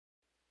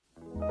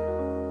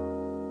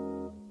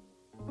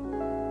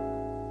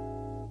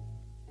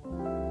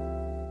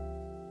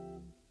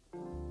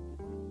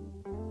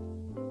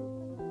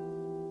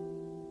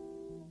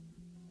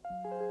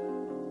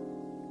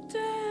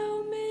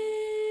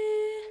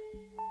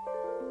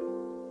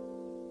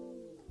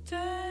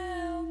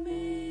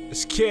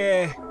This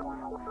kid.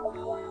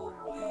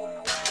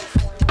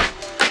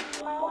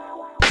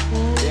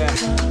 Yeah.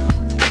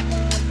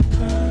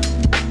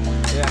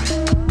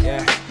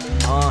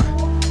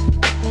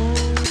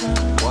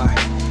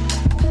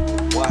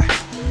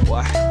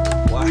 What?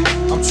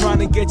 I'm trying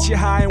to get you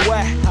high and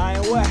wet.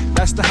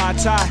 That's the high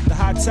tide.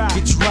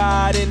 Get you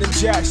right in the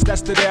jets.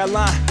 That's the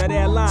airline.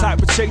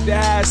 Type of chick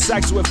that has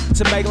sex with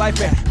to make life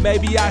in.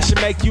 Maybe I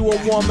should make you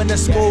a woman that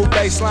smooth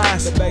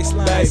basslines.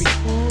 Baby,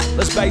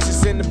 let's base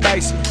this in the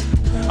basement.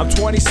 I'm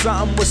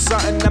 20-something with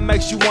something that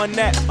makes you want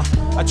that.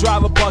 I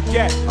drive a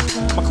bucket,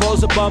 my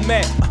clothes are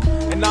bumette.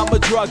 And I'm a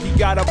druggie,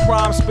 got a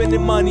prime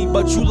spending money,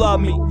 but you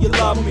love me.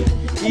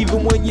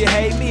 Even when you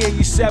hate me and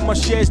you said my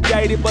shit's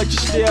dated, but you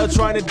still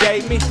trying to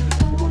date me.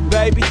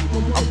 Baby,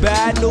 I'm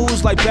bad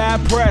news like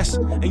bad press,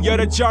 and you're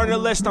the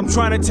journalist I'm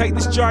trying to take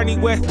this journey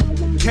with.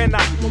 Can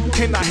I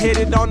hit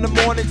it on the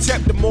morning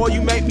tip? The more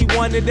you make me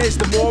want it is,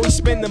 the more we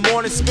spend, the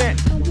morning spent.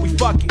 We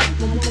fucking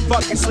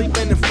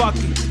sleeping and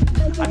fucking.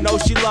 I know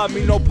she love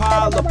me, no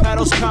pile of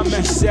petals coming.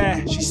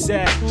 She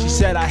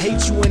said, I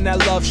hate you in that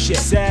love shit.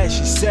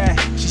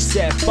 She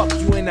said, fuck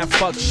you in that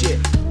fuck shit.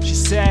 She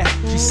said,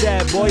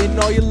 boy, you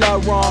know you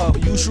love wrong,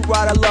 but you should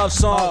write a love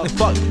song, then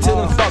fuck me till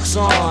them fucks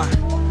on.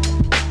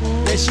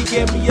 Then she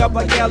get me up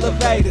like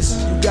elevators.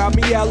 You got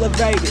me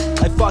elevated,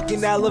 like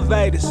fucking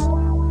elevators.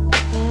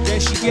 Then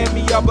she get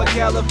me up like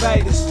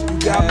elevators. You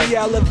got me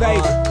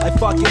elevated, like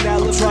fucking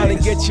elevators. I'm trying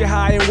to get you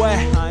high and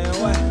wet.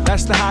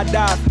 That's the high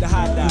dive. You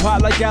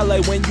hot like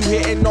LA when you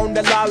hitting on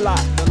the la-la.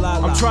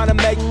 I'm trying to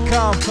make it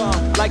come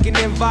like an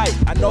invite.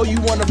 I know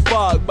you wanna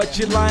fuck, but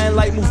you're lying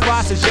like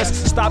Mufasa.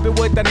 Just stop it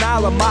with the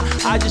Nala.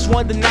 I just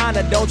want the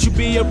Nana. Don't you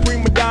be a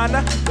prima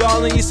donna.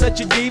 Darling, you're such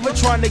a diva.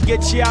 Trying to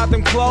get you out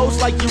them clothes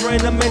like you're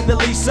in them in the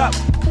lease up.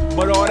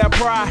 But all that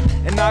pride,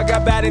 and I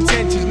got bad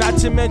intentions. Not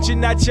to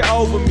mention that you're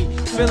over me,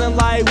 feeling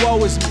like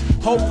woe is me.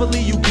 Hopefully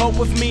you cope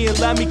with me and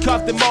let me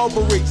cuff them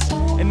ovaries.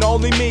 And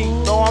only me,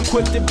 though I'm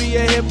quick to be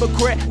a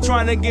hypocrite,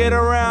 trying to get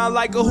around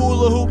like a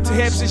hula hoop to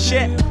hips and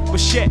shit. But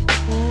shit,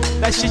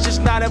 that shit's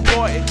just not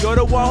important. You're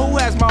the one who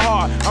has my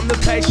heart, I'm the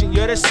patient,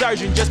 you're the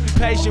surgeon. Just be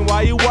patient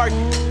while you working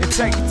and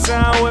take your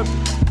time with me.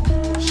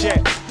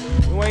 Shit,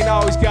 you ain't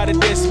always gotta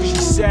diss me.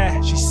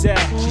 She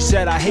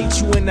said, I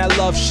hate you in that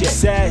love shit.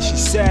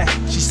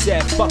 She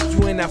said, fuck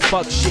you in that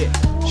fuck shit.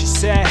 She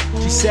said,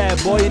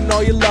 boy, you know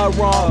you love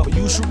wrong, but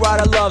you should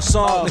write a love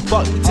song, then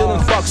fuck me till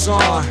them fucks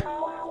on.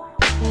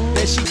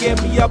 Then she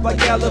get me up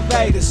like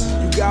elevators.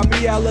 You got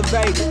me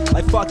elevated,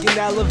 like fucking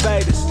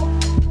elevators.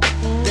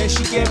 Then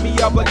she get me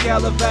up like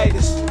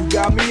elevators. You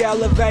got me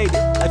elevated,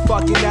 like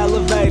fucking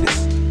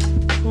elevators.